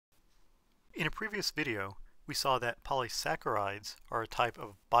In a previous video, we saw that polysaccharides are a type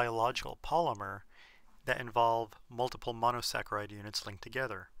of biological polymer that involve multiple monosaccharide units linked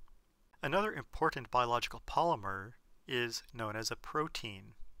together. Another important biological polymer is known as a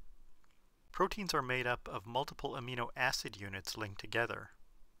protein. Proteins are made up of multiple amino acid units linked together.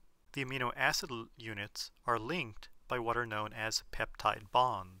 The amino acid units are linked by what are known as peptide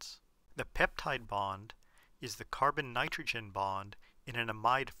bonds. The peptide bond is the carbon-nitrogen bond in an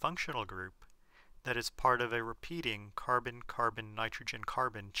amide functional group that is part of a repeating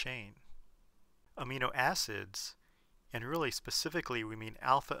carbon-carbon-nitrogen-carbon chain. Amino acids, and really specifically we mean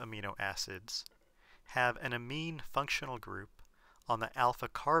alpha amino acids, have an amine functional group on the alpha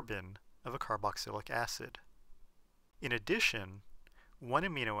carbon of a carboxylic acid. In addition, one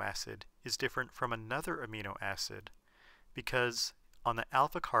amino acid is different from another amino acid because on the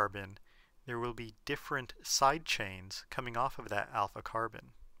alpha carbon there will be different side chains coming off of that alpha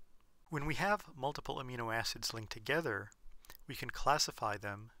carbon. When we have multiple amino acids linked together, we can classify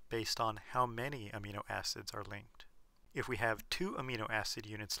them based on how many amino acids are linked. If we have two amino acid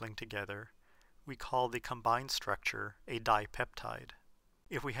units linked together, we call the combined structure a dipeptide.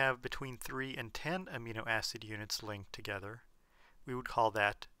 If we have between 3 and 10 amino acid units linked together, we would call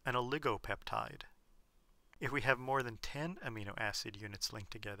that an oligopeptide. If we have more than 10 amino acid units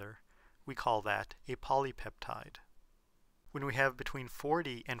linked together, we call that a polypeptide. When we have between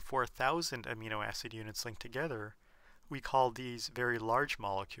 40 and 4,000 amino acid units linked together, we call these very large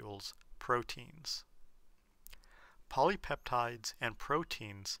molecules proteins. Polypeptides and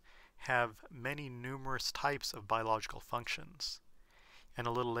proteins have many numerous types of biological functions. And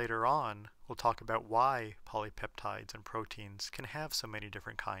a little later on, we'll talk about why polypeptides and proteins can have so many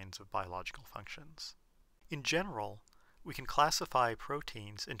different kinds of biological functions. In general, we can classify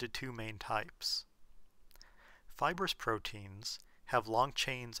proteins into two main types. Fibrous proteins have long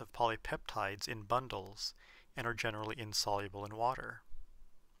chains of polypeptides in bundles and are generally insoluble in water.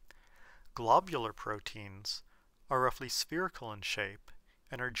 Globular proteins are roughly spherical in shape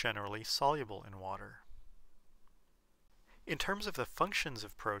and are generally soluble in water. In terms of the functions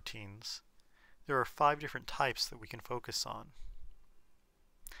of proteins, there are 5 different types that we can focus on.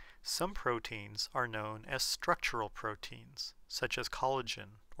 Some proteins are known as structural proteins, such as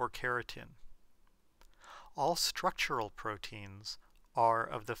collagen or keratin. All structural proteins are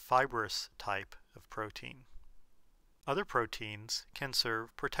of the fibrous type of protein. Other proteins can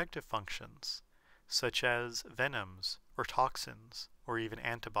serve protective functions, such as venoms or toxins or even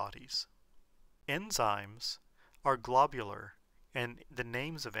antibodies. Enzymes are globular, and the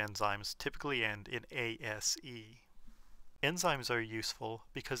names of enzymes typically end in ASE. Enzymes are useful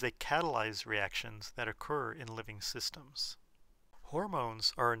because they catalyze reactions that occur in living systems.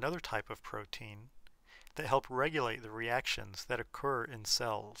 Hormones are another type of protein that help regulate the reactions that occur in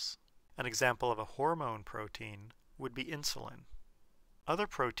cells. An example of a hormone protein would be insulin. Other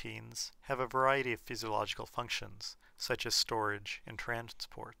proteins have a variety of physiological functions, such as storage and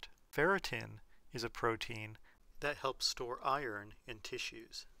transport. Ferritin is a protein that helps store iron in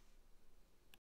tissues.